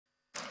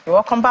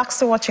Welcome back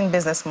to Watching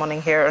Business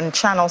Morning here on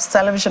Channels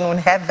Television. We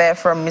heard there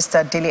from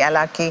Mr. Dili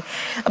Alaki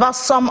about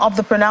some of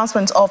the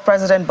pronouncements of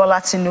President Bola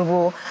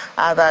Tinubu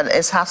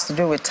that has to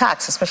do with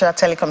tax, especially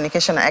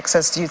telecommunication and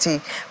excess duty,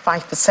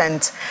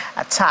 5%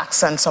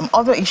 tax, and some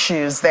other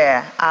issues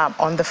there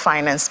on the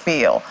finance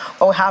bill.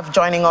 But we have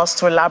joining us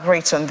to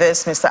elaborate on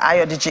this, Mr.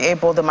 Ayodiji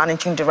Ebo, the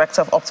Managing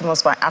Director of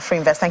Optimus by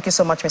AfriInvest. Thank you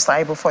so much, Mr.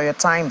 Ebo, for your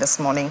time this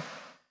morning.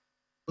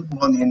 Good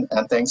morning,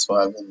 and thanks for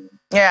having me.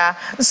 Yeah.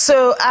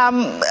 So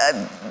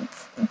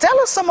tell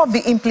us some of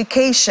the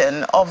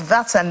implication of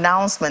that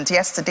announcement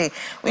yesterday.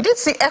 We did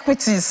see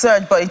equities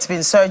surge, but it's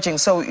been surging,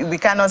 so we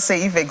cannot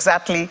say if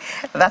exactly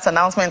that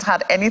announcement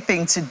had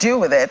anything to do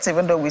with it,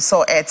 even though we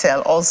saw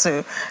Airtel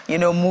also,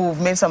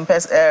 made some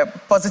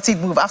positive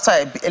move after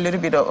a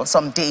little bit of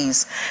some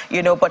days,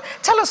 But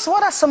tell us,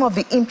 what are some of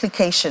the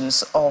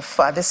implications of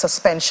the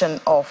suspension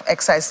of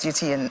excise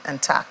duty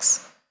and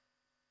tax?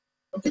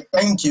 Okay,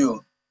 thank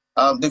you.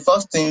 The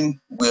first thing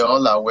we're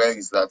all aware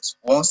is that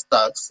once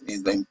tax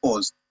is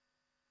imposed,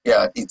 it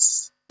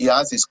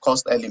has its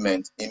cost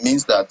element. It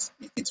means that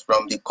if it's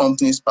from the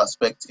company's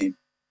perspective,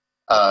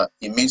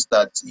 it means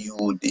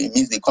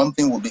the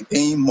company will be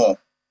paying more.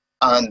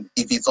 And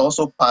if it's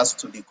also passed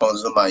to the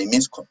consumer, it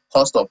means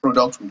cost of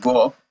product will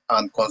go up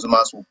and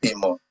consumers will pay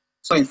more.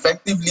 So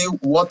effectively,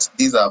 what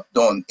these have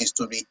done is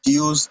to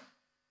reduce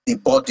the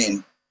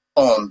burden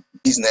on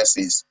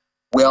businesses.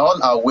 We're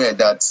all aware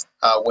that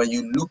when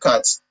you look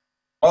at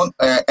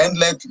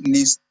endless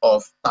list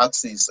of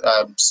taxes,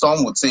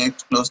 some would say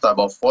close to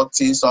about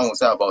 40, some would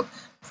say about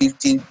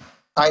 50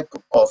 type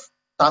of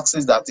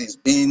taxes that is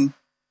being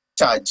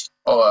charged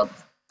on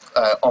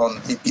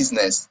the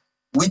business,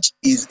 which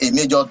is a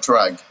major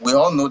drag. We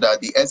all know that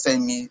the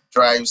SME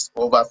drives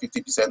over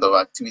 50% of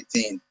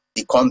activity in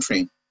the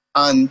country.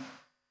 And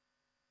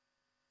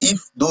if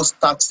those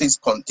taxes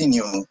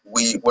continue,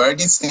 we're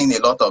already seeing a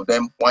lot of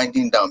them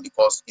winding down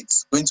because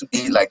it's going to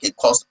be like a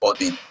cost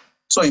burden.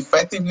 So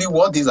effectively,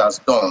 what this has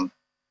done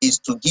is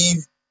to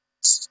give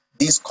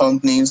these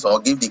companies, or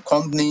give the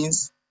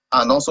companies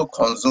and also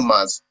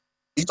consumers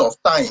a bit of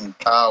time.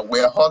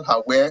 We're all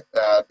aware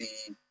the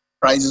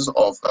prices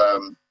of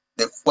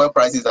the fuel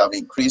prices have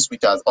increased,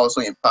 which has also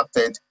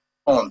impacted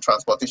on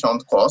transportation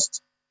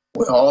costs.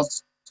 We've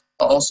also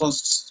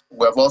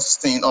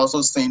seen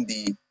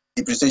the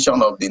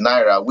depreciation of the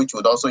naira, which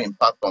would also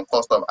impact on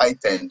cost of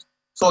items.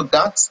 So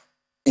that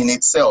in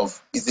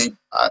itself is a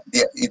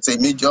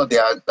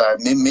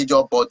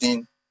major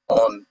burden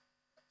on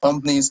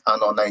companies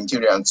and on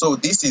Nigerians. So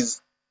this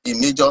is a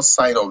major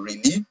sign of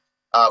relief.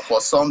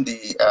 For some,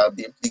 the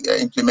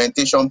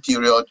implementation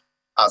period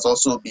has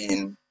also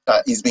been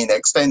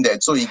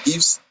extended. So it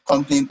gives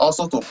companies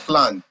also to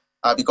plan,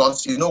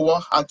 because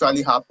what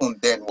actually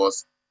happened then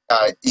was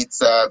it's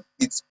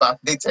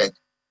backdated.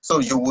 So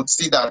you would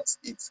see that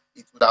it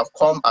would have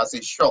come as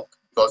a shock,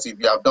 because if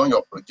you have done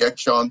your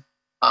projection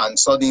and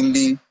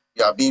suddenly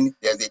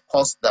there's a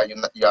cost that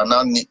you are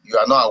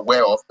not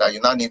aware of, that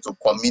you now need to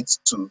commit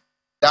to,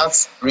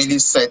 that's really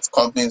set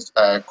company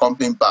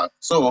back.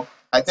 So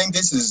I think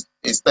this is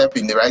a step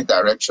in the right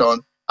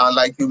direction. And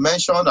like you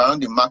mentioned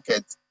around the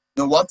market,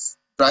 what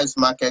drives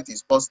market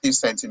is positive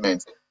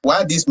sentiment.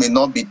 While this may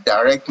not be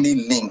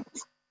directly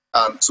linked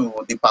to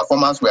the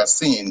performance we are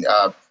seeing,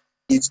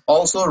 it's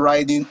also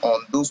riding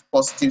on those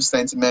positive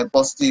sentiment,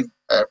 positive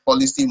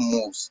policy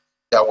moves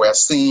that we're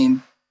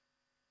seeing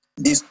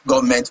this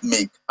government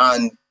make.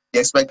 And the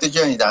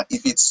expectation is that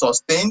if it's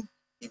sustained,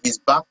 if it's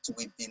backed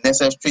with the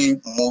necessary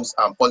moves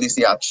and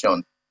policy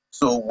action,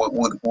 so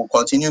we'll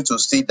continue to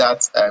see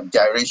that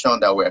gyration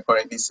that we're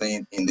currently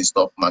seeing in the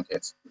stock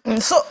market.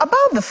 So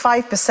about the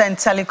 5%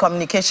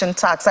 telecommunication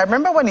tax, I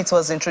remember when it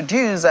was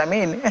introduced,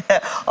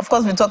 of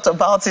course we talked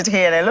about it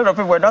here and a lot of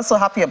people were not so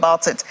happy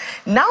about it.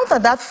 Now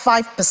that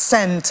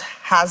 5%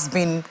 has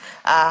been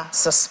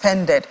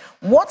suspended,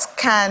 what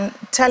can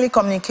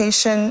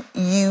telecommunication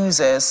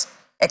users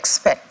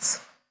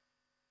expect?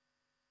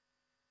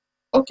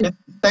 Okay,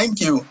 thank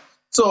you.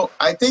 So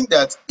I think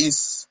that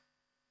the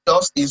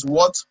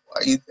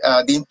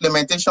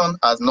implementation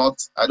has not,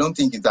 I don't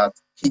think it has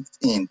kicked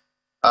in,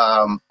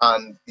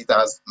 and it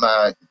has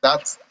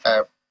that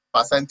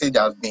percentage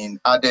has been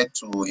added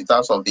to in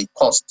terms of the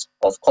cost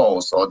of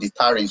calls, or the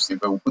tariffs,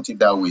 if we put it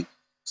that way.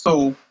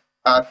 So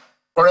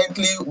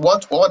currently,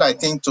 what I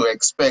think to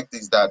expect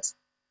is that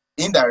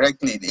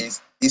indirectly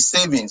is the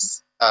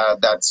savings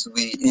that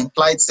we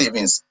implied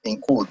savings in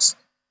quotes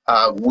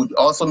would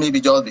also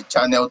maybe just be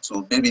channeled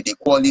to maybe the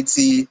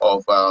quality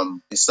of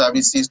the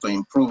services, to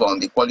improve on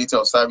the quality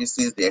of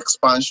services, the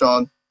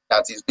expansion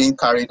that is being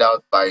carried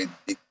out by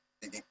the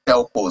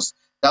telcos.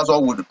 That's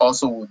what we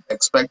would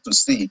expect to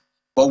see.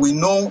 But we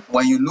know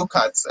when you look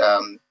at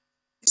the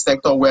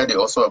sector where they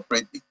also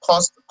operate, the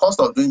cost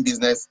of doing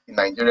business in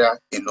Nigeria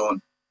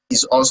alone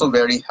is also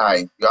very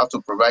high. You have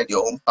to provide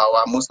your own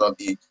power. Most of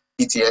the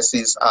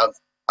PTSs have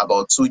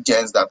about 2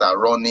 gens that are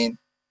running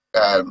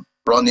as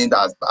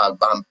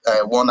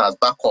one as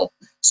backup.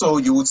 So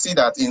you would see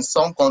that in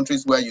some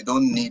countries where you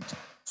don't need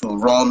to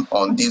run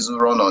on diesel,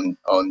 run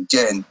on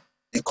gen,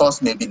 the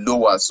cost may be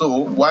lower. So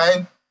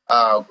while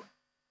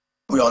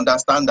we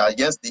understand that,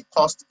 yes, the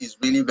cost is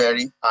really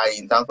very high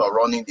in terms of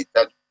running the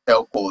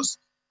telcos,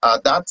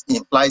 that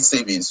implies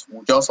savings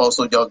will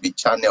also be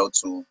channeled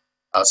to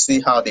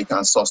see how they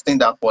can sustain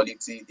that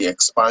quality, the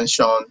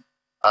expansion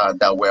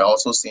that we're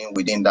also seeing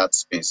within that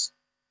space.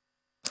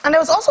 And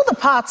there was also the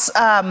parts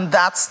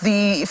that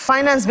the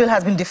finance bill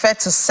has been deferred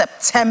to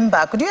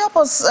September. Could you help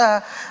us,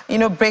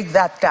 break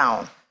that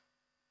down?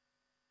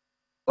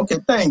 Okay,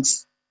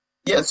 thanks.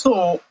 Yeah,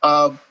 so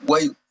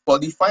for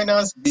the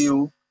finance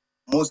bill,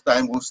 most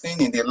time we've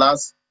seen in the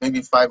last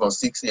maybe 5 or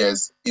 6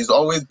 years, it's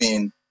always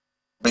been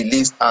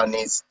released and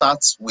it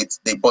starts with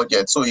the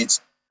budget. So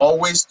it's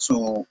always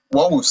to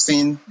what we've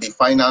seen the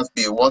finance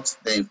bill, what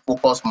they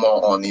focus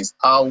more on is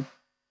how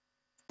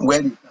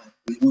well you can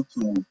be able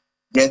to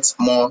get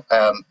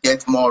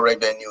more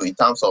revenue in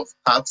terms of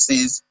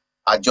taxes,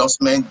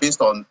 adjustment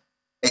based on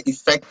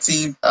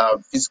effective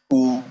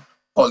fiscal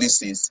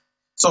policies.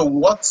 So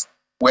what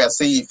we're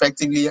saying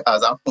effectively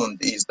has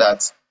happened is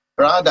that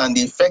rather than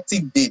the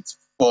effective date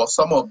for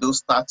some of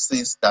those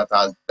taxes that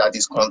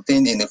is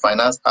contained in the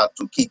Finance Act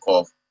to kick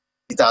off,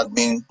 it has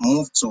been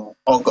moved to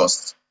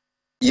August.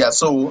 Yeah,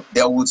 so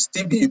there would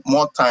still be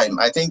more time.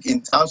 I think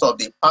in terms of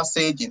the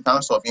passage, in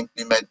terms of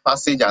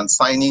passage and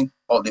signing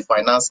of the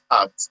Finance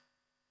Act,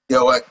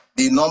 there were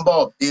the number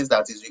of days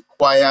that is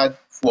required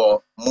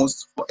for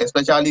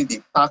especially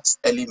the tax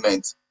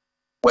element,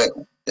 where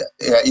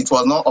it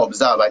was not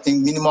observed. I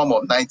think minimum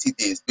of 90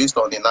 days based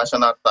on the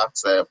national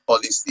tax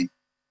policy,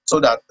 so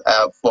that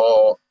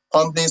for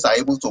companies are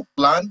able to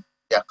plan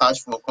their cash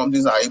flow,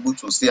 companies are able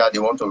to see how they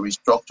want to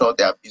restructure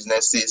their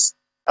businesses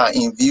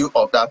in view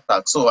of that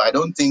tax. So I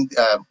don't think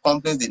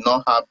companies did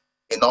not have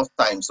enough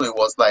time. So it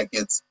was like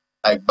it's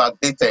like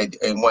backdated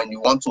when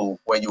you want to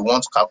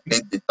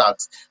calculate the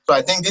tax. So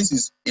I think this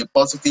is a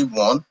positive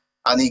one,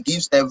 and it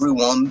gives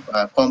everyone,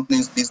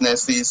 companies,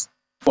 businesses,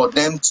 for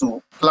them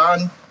to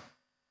plan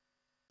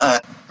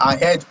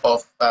ahead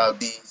of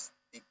the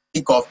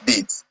kickoff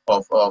date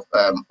of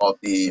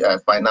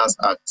the Finance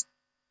Act.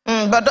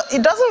 But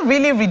it doesn't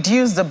really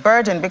reduce the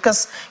burden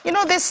because,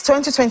 this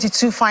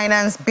 2022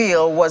 finance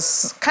bill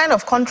was kind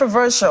of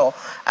controversial.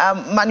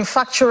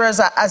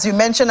 Manufacturers, as you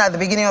mentioned at the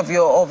beginning of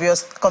your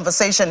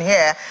conversation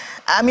here,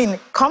 I mean,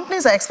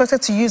 companies are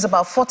expected to use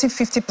about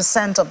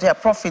 40–50% of their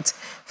profits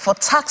for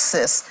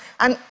taxes.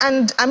 And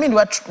I mean,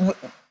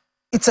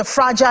 it's a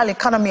fragile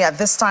economy at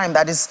this time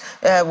that is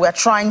we're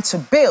trying to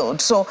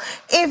build. So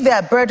if they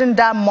are burdened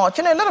that much,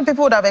 a lot of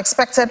people would have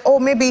expected,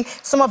 maybe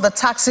some of the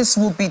taxes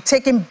will be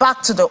taken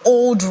back to the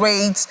old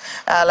rates,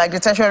 like the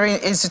tertiary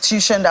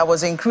institution that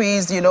was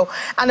increased,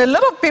 And a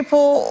lot of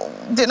people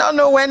did not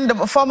know when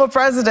the former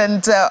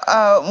president,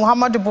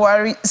 Muhammadu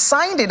Buhari,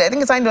 signed it. I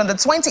think he signed it on the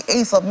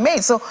 28th of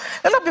May. So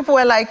a lot of people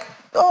were like,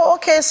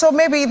 okay, so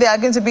maybe there are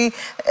going to be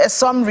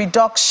some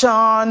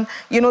reduction,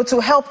 to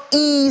help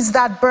ease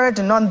that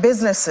burden on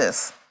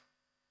businesses.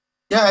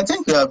 Yeah, I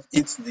think you have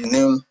hit the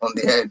nail on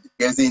the head.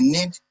 There's a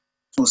need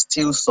to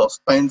still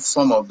suspend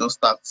some of those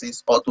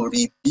taxes or to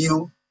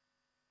review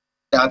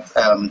that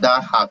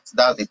act,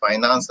 that's the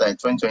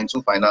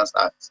 2022 Finance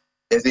Act.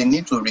 There's a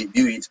need to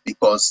review it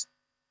because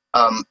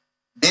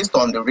based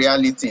on the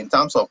reality in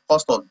terms of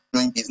cost of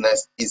doing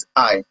business is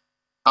high.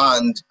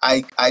 And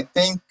I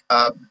think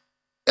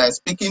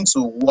speaking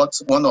to what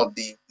one of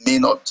the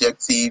main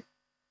objective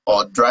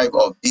or drive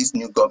of this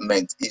new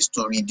government is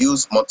to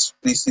reduce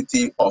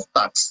multiplicity of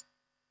tax.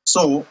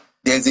 So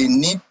there's a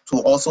need to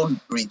also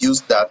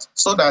reduce that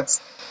so that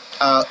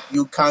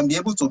you can be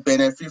able to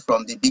benefit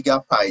from the bigger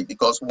pie,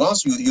 because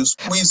once you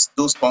squeeze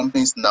those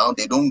companies now,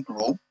 they don't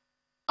grow.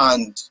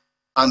 And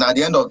at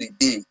the end of the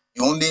day,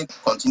 you only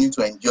continue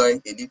to enjoy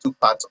a little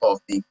part of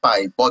the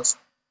pie. But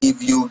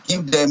if you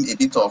give them a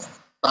bit of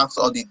tax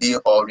holiday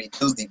or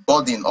reduce the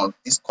burden on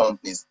these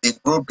companies, they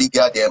grow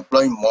bigger, they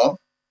employ more,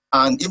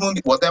 and even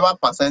whatever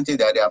percentage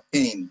that they are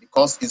paying,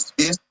 because it's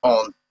based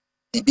on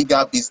the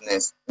bigger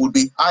business, would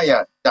be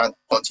higher than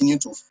continue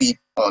to feed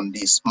on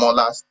the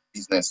smaller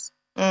business.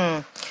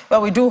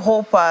 Well, we do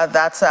hope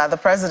that the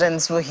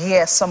presidents will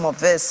hear some of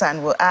this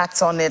and will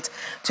act on it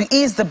to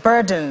ease the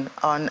burden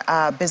on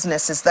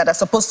businesses that are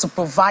supposed to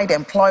provide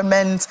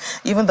employment.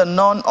 Even the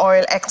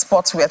non-oil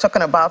exports we are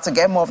talking about to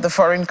get more of the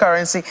foreign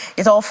currency,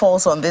 it all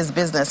falls on these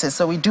businesses.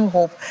 So we do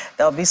hope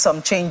there'll be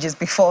some changes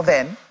before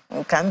then.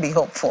 We can be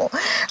hopeful.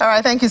 All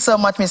right, thank you so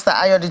much, Mr.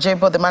 Ayo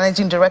Dejebo, the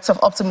Managing Director of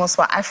Optimus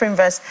for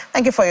AfriInvest.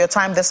 Thank you for your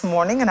time this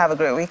morning and have a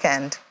great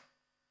weekend.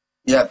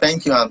 Yeah,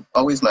 thank you, and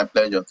always my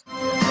pleasure.